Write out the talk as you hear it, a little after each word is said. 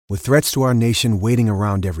With threats to our nation waiting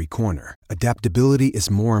around every corner, adaptability is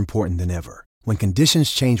more important than ever. When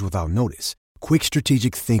conditions change without notice, quick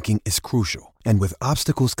strategic thinking is crucial. And with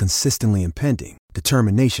obstacles consistently impending,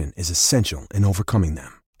 determination is essential in overcoming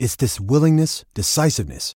them. It's this willingness,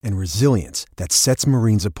 decisiveness, and resilience that sets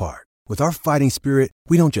Marines apart. With our fighting spirit,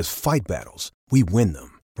 we don't just fight battles, we win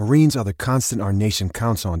them. Marines are the constant our nation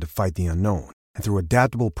counts on to fight the unknown. And through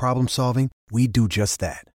adaptable problem solving, we do just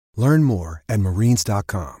that. Learn more at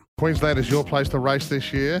marines.com. Queensland is your place to race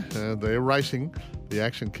this year. They're racing. The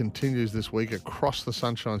action continues this week across the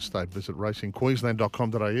Sunshine State. Visit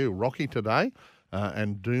racingqueensland.com.au. Rocky today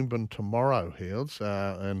and Doomben tomorrow, Heels.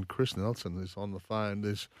 And Chris Nelson is on the phone.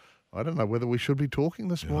 I don't know whether we should be talking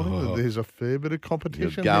this morning. Oh, there's a fair bit of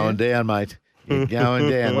competition. You're going down, mate. You're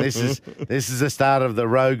going down. This is the start of the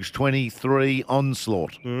Rogues 23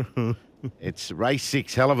 onslaught. It's race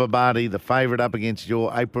 6, Hell of a Barty, the favourite up against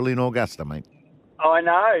your April in Augusta, mate. I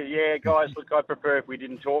know, yeah, guys. Look, I'd prefer if we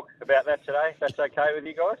didn't talk about that today. If that's okay with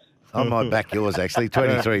you guys. I might back yours actually,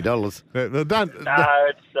 $23. No,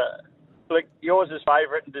 it's look, yours is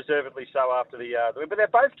favourite and deservedly so after the win. But they're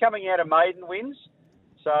both coming out of maiden wins,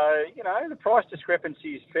 so the price discrepancy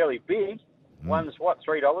is fairly big. One's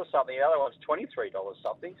 $3 something, the other one's $23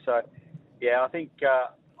 something. So, yeah, I think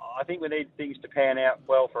we need things to pan out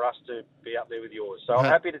well for us to be up there with yours. So I'm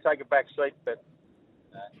happy to take a back seat, but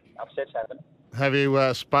upsets happen. Have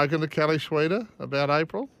you spoken to Kelly Sweeter about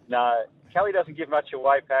April? No. Kelly doesn't give much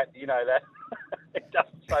away, Pat. You know that. It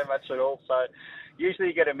doesn't say much at all. So usually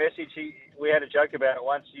you get a message. We had a joke about it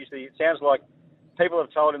once. Usually it sounds like people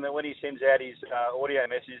have told him that when he sends out his audio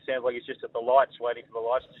message, it sounds like he's just at the lights waiting for the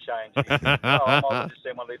lights to change. I might just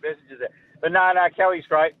send one of these messages there. But no, Kelly's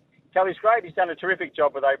great. Kelly's great. He's done a terrific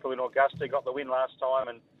job with April in Augusta. Got the win last time,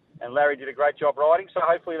 and Larry did a great job riding. So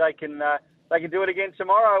hopefully they can do it again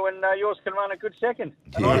tomorrow, and yours can run a good second.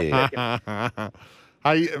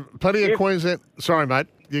 Hey, plenty of Queensland. Sorry, mate.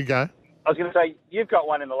 You go. I was going to say, you've got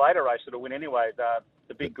one in the later race that'll win anyway.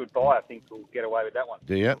 The Big Goodbye, I think, will get away with that one.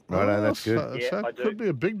 Do you? Righto, that's good. So I do. Could be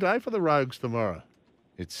a big day for the Rogues tomorrow.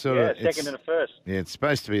 It's second and a first. Yeah, it's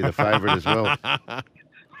supposed to be the favourite as well.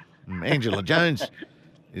 Angela Jones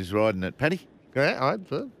is riding it. Paddy? Yeah, I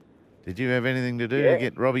did. Did you have anything to do to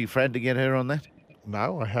get Robbie Fradd to get her on that?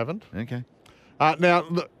 No, I haven't. Okay. Now,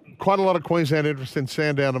 quite a lot of Queensland interest in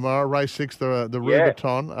Sandown tomorrow. Race 6, the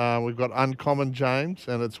Rubiton. We've got Uncommon James,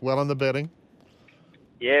 and it's well in the betting.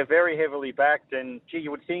 Yeah, very heavily backed. And, gee, you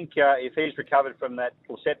would think if he's recovered from that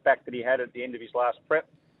setback that he had at the end of his last prep,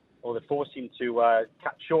 or that forced him to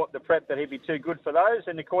cut short the prep, that he'd be too good for those.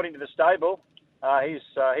 And according to the stable, he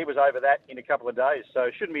was over that in a couple of days. So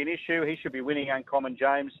it shouldn't be an issue. He should be winning Uncommon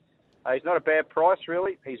James. He's not a bad price,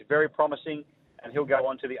 really. He's very promising, and he'll go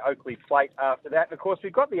on to the Oakley Plate after that. And, of course,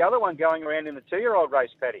 we've got the other one going around in the 2-year-old race,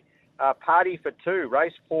 Paddy. Party for 2,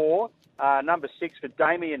 race 4, number 6 for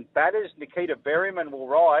Damien Batters. Nikita Berryman will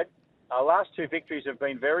ride. Last 2 victories have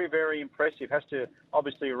been very, very impressive. Has to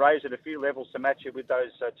obviously raise at a few levels to match it with those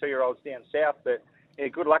 2-year-olds down south. But yeah,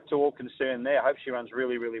 good luck to all concerned there. Hope she runs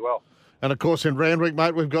really, really well. And, of course, in Randwick,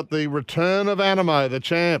 mate, we've got the return of Animo, the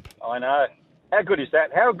champ. I know. How good is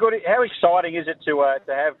that? How exciting is it to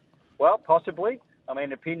have, well, possibly. I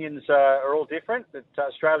mean, opinions are all different. But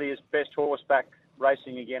Australia's best horseback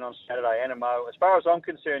racing again on Saturday, Animo. As far as I'm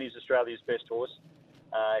concerned, he's Australia's best horse.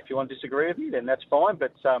 If you want to disagree with me, then that's fine.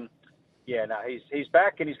 But, he's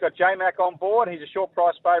back, and he's got J-Mac on board. He's a short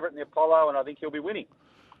price favourite in the Apollo, and I think he'll be winning.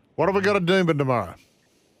 What have we got at Doomben tomorrow?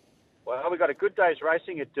 Well, we've got a good day's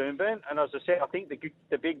racing at Doomben, and as I said, I think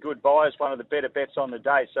the Big Goodbye is one of the better bets on the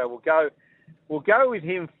day. So we'll go with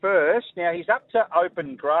him first. Now, he's up to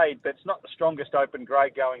open grade, but it's not the strongest open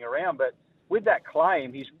grade going around. But with that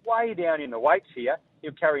claim, he's way down in the weights here.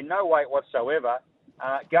 He'll carry no weight whatsoever.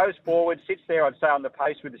 Goes forward, sits there, I'd say, on the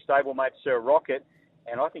pace with the stablemate Sir Rocket,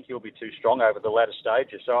 and I think he'll be too strong over the latter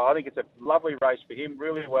stages. So I think it's a lovely race for him,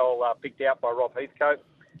 really well picked out by Rob Heathcote.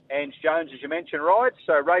 And Jones, as you mentioned, rides.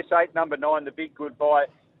 So race 8, number 9, the Big Goodbye.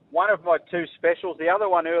 One of my 2 specials. The other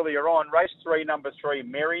one earlier on, race 3, number 3,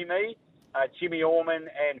 Marry Me. Jimmy Orman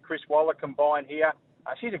and Chris Waller combined here.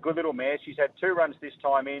 She's a good little mare. She's had 2 runs this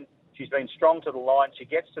time in. She's been strong to the line. She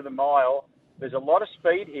gets to the mile. There's a lot of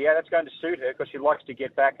speed here. That's going to suit her because she likes to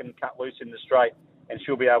get back and cut loose in the straight, and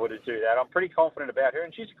she'll be able to do that. I'm pretty confident about her,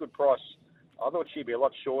 and she's a good price. I thought she'd be a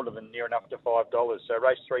lot shorter than near enough to $5. So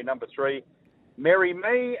race 3, number 3, Marry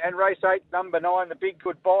Me, and race 8, number 9, the Big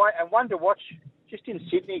Goodbye. And one to watch just in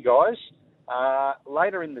Sydney, guys,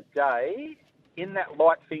 later in the day, in that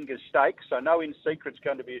Light Fingers Stakes. So No In Secret's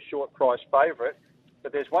going to be a short price favourite.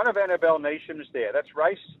 But there's one of Annabelle Neasham's there. That's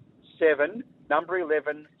race 7, number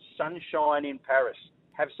 11, Sunshine in Paris.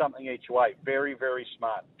 have something each way. Very, very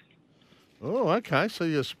smart. Oh, okay. So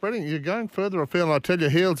you're going further afield. And I tell you,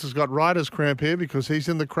 Heels has got writer's cramp here because he's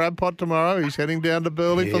in the crab pot tomorrow. He's heading down to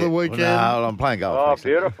Burleigh for the weekend. Well, no, I'm playing golf. Oh, next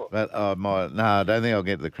week. beautiful. But no, I don't think I'll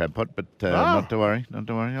get to the crab pot. But not to worry. I've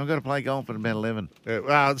got to play golf at about 11. Yeah,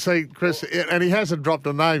 well, see, Chris, and he hasn't dropped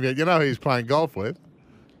a name yet. You know who he's playing golf with?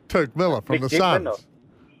 Turk Miller from Mick the Dickman, Suns.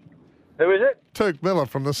 Who is it? Turk Miller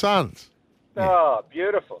from the Suns. Oh,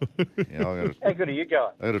 beautiful. Yeah, How good are you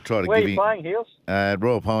going? I've got to try to Where are give you him playing, Heels?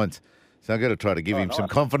 Royal Pines. So I've got to try to give him some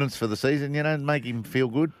nice. confidence for the season, make him feel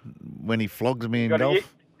good when he flogs me in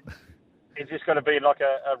golf. It's just going to be like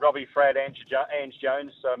a Robbie Fradd, Ange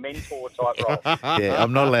Jones mentor type role. Yeah,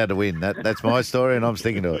 I'm not allowed to win. That's my story, and I'm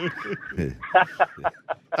sticking to it.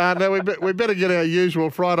 Now, we better get our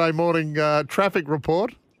usual Friday morning traffic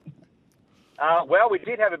report. Well, we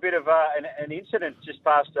did have a bit of an incident just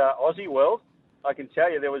past Aussie World. I can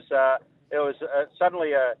tell you there was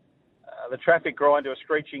suddenly the traffic grind to a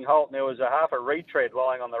screeching halt, and there was half a retread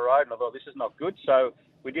lying on the road, and I thought, this is not good. So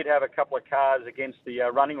we did have a couple of cars against the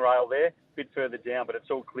running rail there, a bit further down, but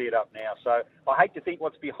it's all cleared up now. So I hate to think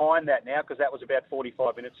what's behind that now, because that was about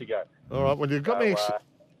 45 minutes ago. All right, well, you got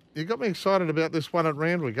me excited about this one at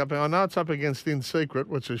Randwick. I know it's up against In Secret,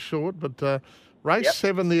 which is short, but race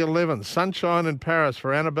 7, the 11, Sunshine in Paris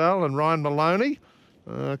for Annabelle and Ryan Maloney.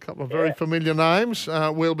 A couple of very familiar names.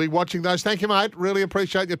 We'll be watching those. Thank you, mate. Really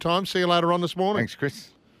appreciate your time. See you later on this morning. Thanks, Chris.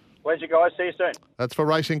 Pleasure, guys. See you soon. That's for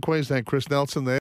Racing Queensland. Chris Nelson there.